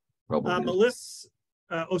 Probably. Melissa,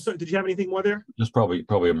 so did you have anything more there? Just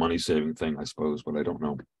probably a money saving thing, I suppose, but I don't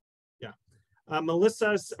know. Yeah.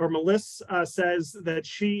 Melissa says that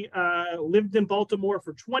she lived in Baltimore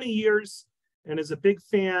for 20 years and is a big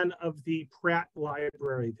fan of the Pratt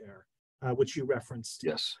Library there, which you referenced.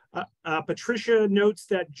 Yes. Patricia notes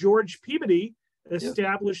that George Peabody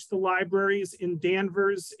established the libraries in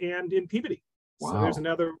Danvers and in Peabody. Wow. So there's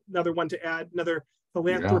another one to add, another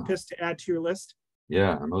philanthropist to add to your list.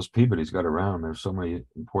 Yeah, and those Peabodys got around. There's so many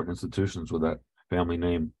important institutions with that family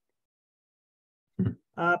name.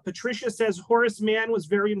 Patricia says Horace Mann was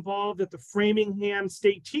very involved at the Framingham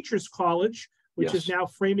State Teachers College, which is now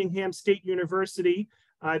Framingham State University.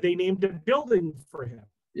 They named a building for him.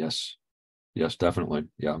 Yes, definitely.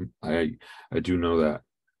 Yeah, I do know that,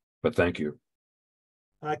 but thank you.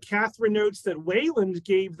 Catherine notes that Wayland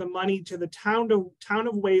gave the money to the town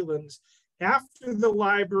of Wayland after the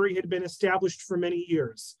library had been established for many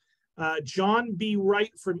years. John B.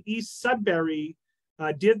 Wright from East Sudbury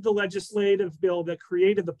did the legislative bill that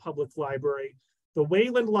created the public library. The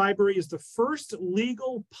Wayland Library is the first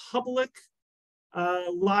legal public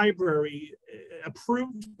library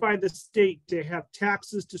approved by the state to have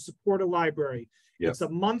taxes to support a library. Yep. It's a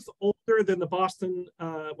month older than the Boston,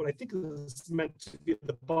 what I think is meant to be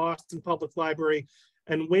the Boston Public Library.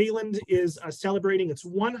 And Wayland is celebrating its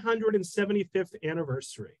 175th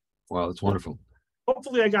anniversary. Wow, that's wonderful.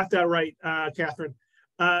 Hopefully I got that right, Catherine.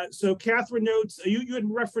 So Catherine notes, you had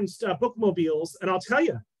referenced bookmobiles, and I'll tell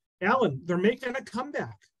you, Alan, they're making a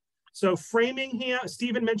comeback. So Framingham,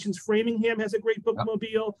 Stephen mentions Framingham has a great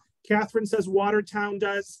bookmobile. Catherine says Watertown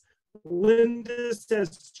does. Linda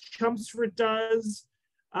says Chelmsford does.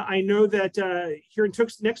 I know that here in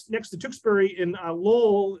next to Tewksbury in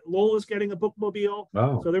Lowell is getting a bookmobile.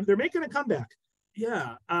 Oh. So they're making a comeback.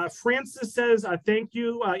 Yeah. Francis says, thank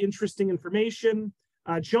you. Interesting information.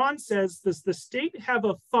 John says, does the state have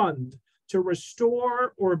a fund to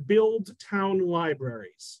restore or build town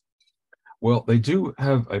libraries? Well, they do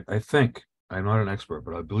have, I think, I'm not an expert,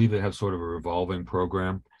 but I believe they have sort of a revolving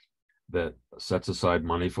program that sets aside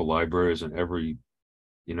money for libraries, and every,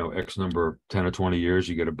 X number, 10 or 20 years,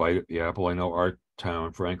 you get a bite at the apple. I know our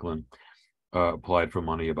town, Franklin, applied for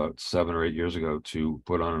money about 7 or 8 years ago to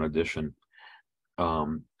put on an addition.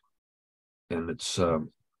 And it's,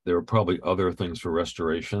 there are probably other things for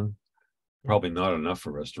restoration, probably not enough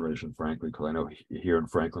for restoration, frankly, because I know here in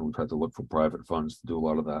Franklin, we've had to look for private funds to do a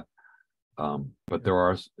lot of that. But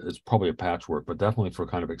it's probably a patchwork, but definitely for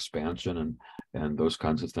kind of expansion and those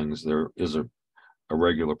kinds of things, there is a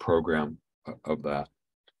regular program of that.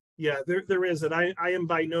 Yeah, there is, and I am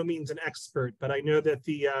by no means an expert, but I know that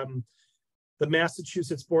the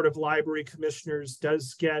Massachusetts Board of Library Commissioners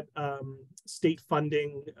does get state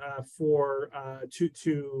funding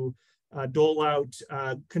to dole out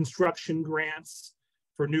construction grants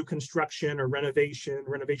for new construction or renovation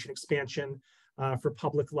expansion for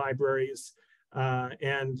public libraries.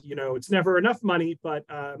 And, it's never enough money, but,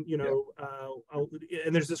 and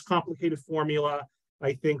there's this complicated formula,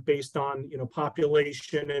 I think, based on,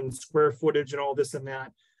 population and square footage and all this and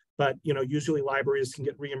that. But, usually libraries can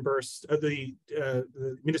get reimbursed, the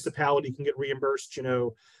municipality can get reimbursed,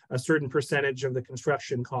 a certain percentage of the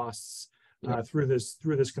construction costs through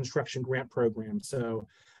this construction grant program. So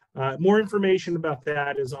more information about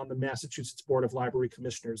that is on the Massachusetts Board of Library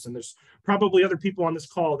Commissioners. And there's probably other people on this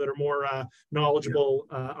call that are more knowledgeable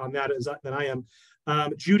on that than I am.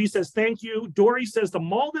 Judy says, thank you. Dory says the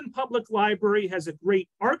Malden Public Library has a great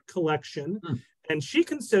art collection, and she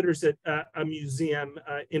considers it a museum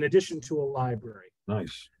in addition to a library.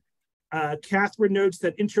 Nice. Catherine notes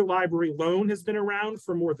that interlibrary loan has been around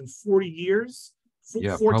for more than 40 years.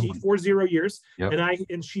 40 years. Yep.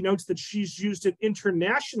 And she notes that she's used it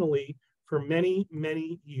internationally for many,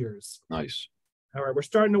 many years. Nice. All right, we're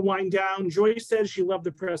starting to wind down. Joyce says she loved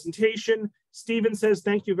the presentation. Stephen says,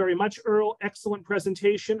 thank you very much, Earl. Excellent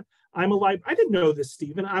presentation. I didn't know this,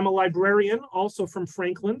 Stephen. I'm a librarian, also from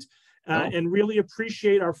Franklin, and really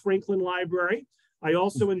appreciate our Franklin Library. I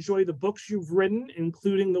also enjoy the books you've written,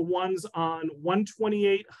 including the ones on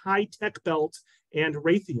 128 High Tech Belt and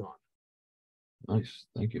Raytheon. Nice,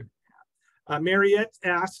 thank you. Mariette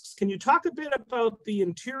asks, can you talk a bit about the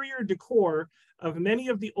interior decor of many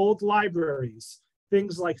of the old libraries?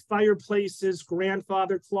 Things like fireplaces,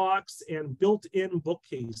 grandfather clocks, and built-in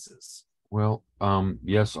bookcases. Well,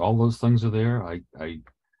 yes, all those things are there.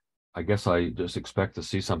 I guess I just expect to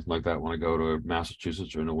see something like that when I go to a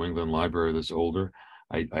Massachusetts or New England library that's older.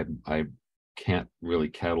 I can't really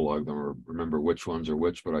catalog them or remember which ones are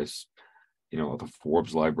which, but the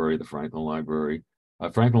Forbes Library, the Franklin Library.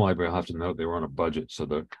 Franklin Library, I'll have to note, they were on a budget, so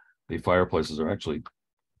the fireplaces are actually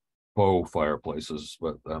faux fireplaces,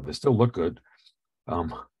 but they still look good. Yeah,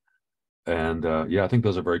 I think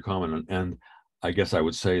those are very common. And I guess I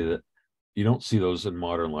would say that you don't see those in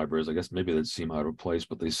modern libraries. I guess maybe they'd seem out of place,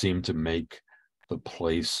 but they seem to make the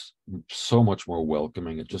place so much more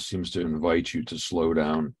welcoming. It just seems to invite you to slow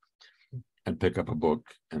down and pick up a book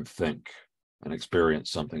and think and experience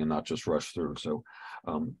something and not just rush through. So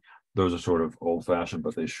those are sort of old-fashioned,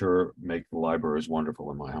 but they sure make the libraries wonderful,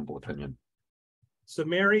 in my humble opinion. So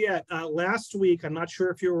Mariette, last week, I'm not sure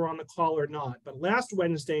if you were on the call or not, but last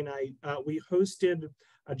Wednesday night, we hosted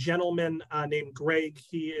a gentleman named Greg.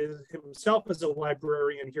 He is himself as a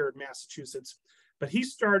librarian here in Massachusetts, but he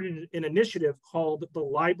started an initiative called the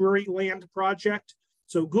Library Land Project.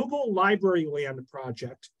 So Google Library Land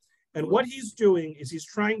Project. And what he's doing is he's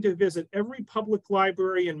trying to visit every public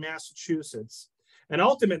library in Massachusetts. And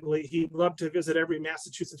ultimately, he'd love to visit every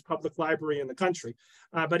Massachusetts public library in the country.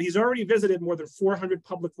 But he's already visited more than 400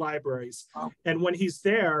 public libraries. Wow. And when he's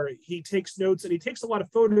there, he takes notes and he takes a lot of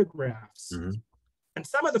photographs. Mm-hmm. And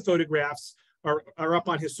some of the photographs are up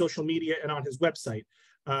on his social media and on his website.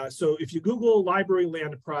 So if you Google Library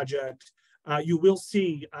Land Project, you will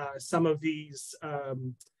see some of these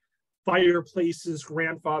fireplaces,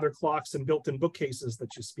 grandfather clocks, and built-in bookcases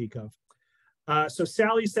that you speak of. So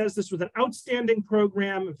Sally says this was an outstanding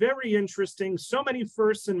program, very interesting, so many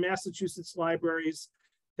firsts in Massachusetts libraries.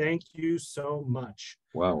 Thank you so much.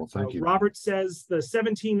 Wow, well, thank you. Robert says the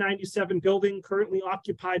 1797 building currently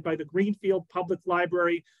occupied by the Greenfield Public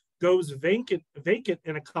Library goes vacant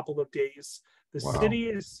in a couple of days. The city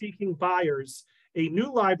is seeking buyers. A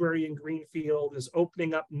new library in Greenfield is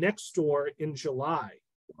opening up next door in July.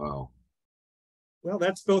 Wow. Well,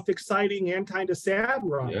 that's both exciting and kind of sad,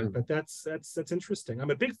 Robert, yeah. But that's interesting.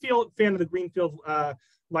 I'm a big fan of the Greenfield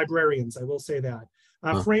librarians, I will say that.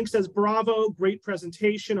 Frank says, bravo, great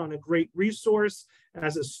presentation on a great resource.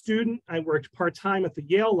 As a student, I worked part-time at the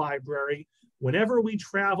Yale Library. Whenever we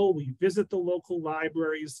travel, we visit the local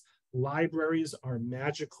libraries. Libraries are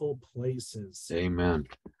magical places. Amen.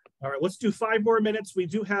 All right, let's do 5 more minutes. We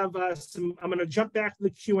do have I'm going to jump back to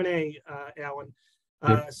the Q&A, Alan.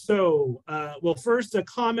 Well, first, a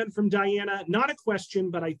comment from Diana, not a question,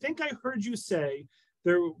 but I think I heard you say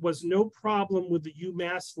there was no problem with the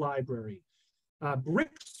UMass library.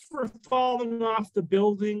 Bricks were falling off the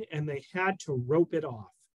building and they had to rope it off.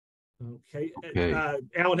 Okay.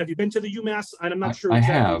 Alan, have you been to the UMass? I'm not sure. I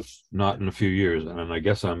have, not in a few years. And I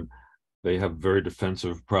guess they have very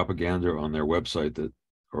defensive propaganda on their website that,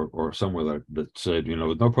 or somewhere that said,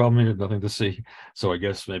 no problem here, nothing to see. So I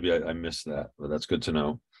guess maybe I missed that, but that's good to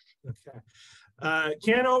know. Okay.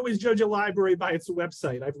 Can't always judge a library by its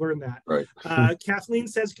website. I've learned that. Right. Kathleen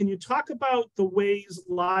says, can you talk about the ways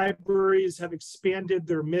libraries have expanded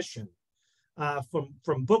their mission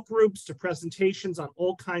from book groups to presentations on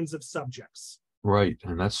all kinds of subjects? Right.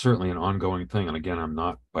 And that's certainly an ongoing thing. And again, I'm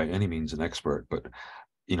not by any means an expert, but,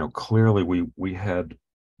 clearly we had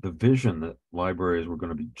the vision that libraries were going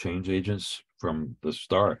to be change agents from the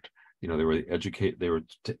start. They were to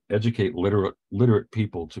educate literate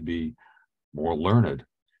people to be more learned,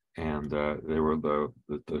 and they were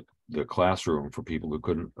the classroom for people who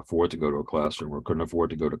couldn't afford to go to a classroom or couldn't afford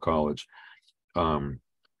to go to college.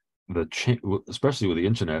 Especially with the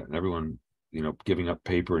internet and everyone giving up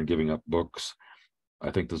paper and giving up books, I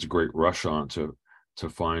think there's a great rush on to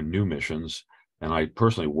find new missions. And I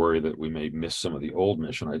personally worry that we may miss some of the old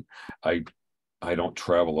mission. I don't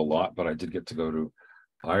travel a lot, but I did get to go to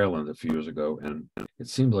Ireland a few years ago, and it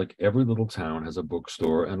seems like every little town has a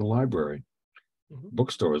bookstore and a library. Mm-hmm.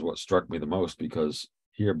 Bookstore is what struck me the most, because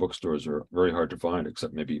here bookstores are very hard to find,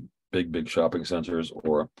 except maybe big shopping centers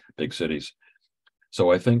or big cities.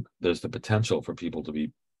 So I think there's the potential for people to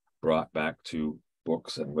be brought back to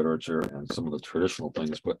books and literature and some of the traditional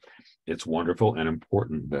things, but it's wonderful and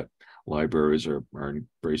important that libraries are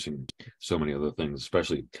embracing so many other things,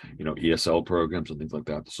 especially, ESL programs and things like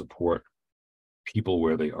that to support people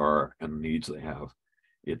where they are and the needs they have.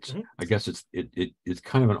 It's, I guess it's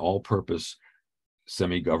kind of an all-purpose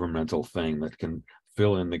semi-governmental thing that can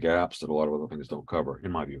fill in the gaps that a lot of other things don't cover,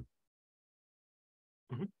 in my view.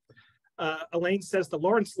 Elaine says the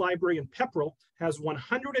Lawrence Library in Pepperell has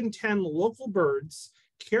 110 local birds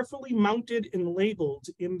carefully mounted and labeled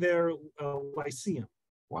in their lyceum.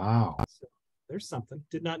 Wow. So there's something.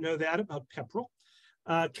 Did not know that about Pepperell.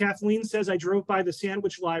 Kathleen says, I drove by the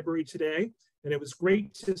Sandwich Library today, and it was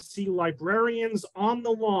great to see librarians on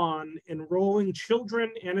the lawn enrolling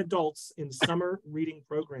children and adults in summer reading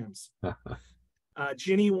programs.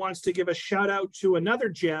 Ginny wants to give a shout out to another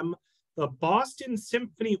gem. The Boston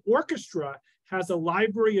Symphony Orchestra has a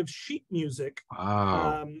library of sheet music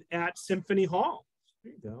at Symphony Hall.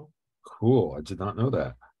 There you go. Cool. I did not know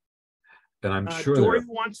that. And I'm sure Dory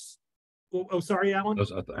wants. Oh, sorry, Alan.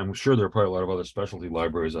 I'm sure there are probably a lot of other specialty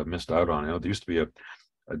libraries I've missed out on. There used to be a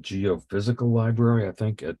geophysical library, I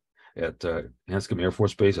think, at Hanscom Air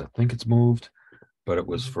Force Base. I think it's moved, but it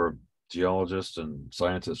was for geologists and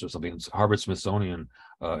scientists or something. Harvard Smithsonian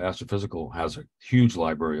Astrophysical has a huge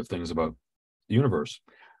library of things about the universe.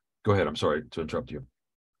 Go ahead. I'm sorry to interrupt you.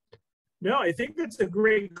 No, I think that's a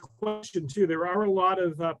great question too. There are a lot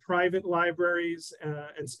of private libraries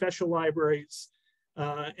and special libraries,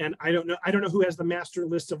 and I don't know who has the master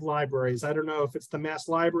list of libraries. I don't know if it's the Mass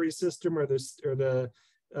Library System or the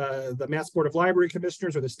Mass Board of Library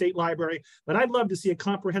Commissioners or the State Library, but I'd love to see a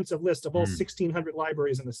comprehensive list of all 1,600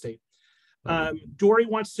 libraries in the state. Dory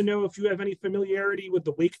wants to know if you have any familiarity with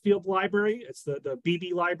the Wakefield Library. It's the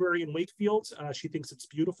Beebe Library in Wakefield. She thinks it's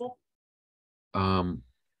beautiful.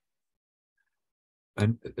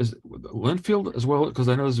 And is Linfield as well? Because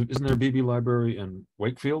I know isn't there a Beebe Library in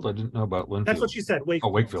Wakefield? I didn't know about Linfield. That's what she said. Wakefield.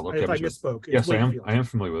 Oh, Wakefield. Okay, if I misspoke. Yes, I am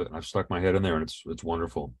familiar with it. And I've stuck my head in there, and it's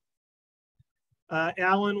wonderful.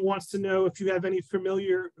 Alan wants to know if you have any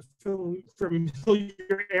familiarity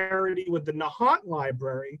with the Nahant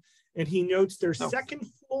Library, and he notes their second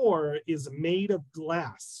floor is made of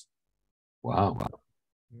glass. Wow.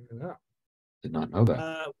 Yeah. Did not know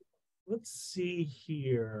that. Let's see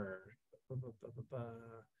here.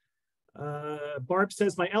 Barb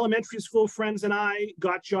says, my elementary school friends and I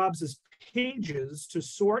got jobs as pages to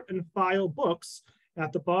sort and file books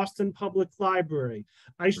at the Boston Public Library.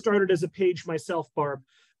 I started as a page myself, Barb.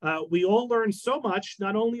 We all learned so much,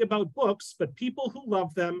 not only about books, but people who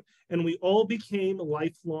love them, and we all became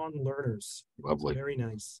lifelong learners. Lovely. Very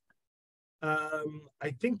nice.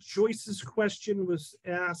 I think Joyce's question was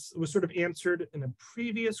sort of answered in a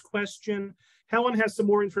previous question. Helen has some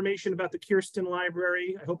more information about the Kirsten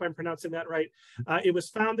Library. I hope I'm pronouncing that right. It was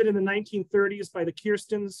founded in the 1930s by the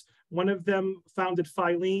Kirstens. One of them founded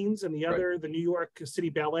Filene's and the other, the New York City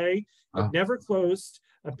Ballet. It never closed.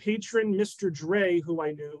 A patron, Mr. Dre, who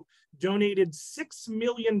I knew, donated $6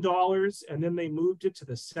 million, and then they moved it to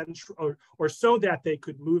the central, or so that they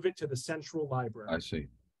could move it to the central library. I see.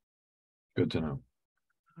 Good to know.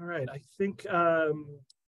 All right, I think, all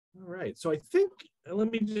right, so I think,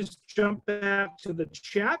 let me just jump back to the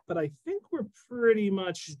chat, but I think we're pretty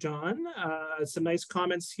much done. Some nice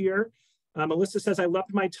comments here. Melissa says, I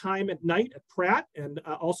loved my time at night at Pratt and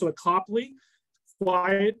also at Copley.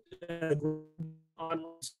 Quiet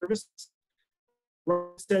online service.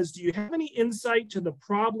 Says, do you have any insight to the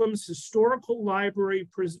problems historical library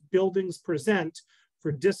buildings present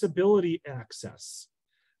for disability access?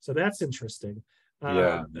 So that's interesting. She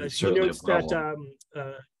notes that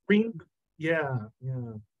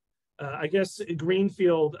I guess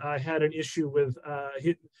Greenfield had an issue with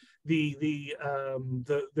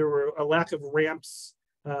there were a lack of ramps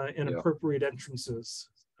and appropriate entrances.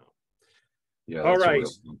 So. Yeah. All right.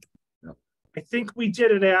 I think we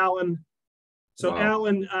did it, Alan. So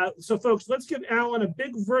Alan, so folks, let's give Alan a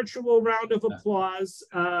big virtual round of applause.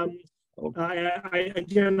 I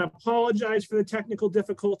again apologize for the technical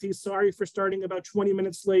difficulties. Sorry for starting about 20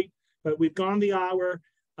 minutes late, but we've gone the hour.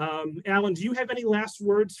 Alan, do you have any last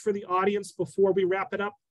words for the audience before we wrap it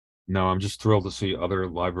up? No, I'm just thrilled to see other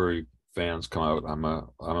library fans come out. I'm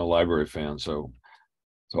a library fan, so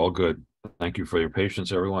it's all good. Thank you for your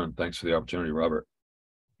patience, everyone, and thanks for the opportunity, Robert.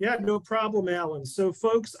 Yeah, no problem, Alan. So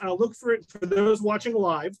folks, I'll look for it for those watching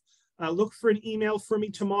live. Look for an email from me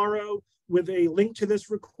tomorrow with a link to this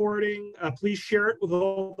recording. Please share it with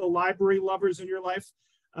all the library lovers in your life.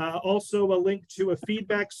 Also a link to a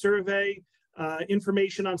feedback survey,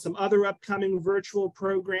 information on some other upcoming virtual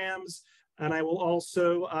programs, And I will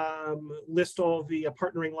also list all the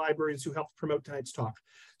partnering libraries who helped promote tonight's talk.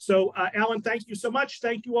 So Alan, thank you so much.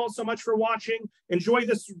 Thank you all so much for watching. Enjoy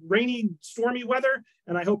this rainy, stormy weather,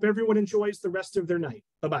 and I hope everyone enjoys the rest of their night.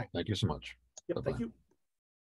 Bye-bye. Thank you so much. Yep, thank you.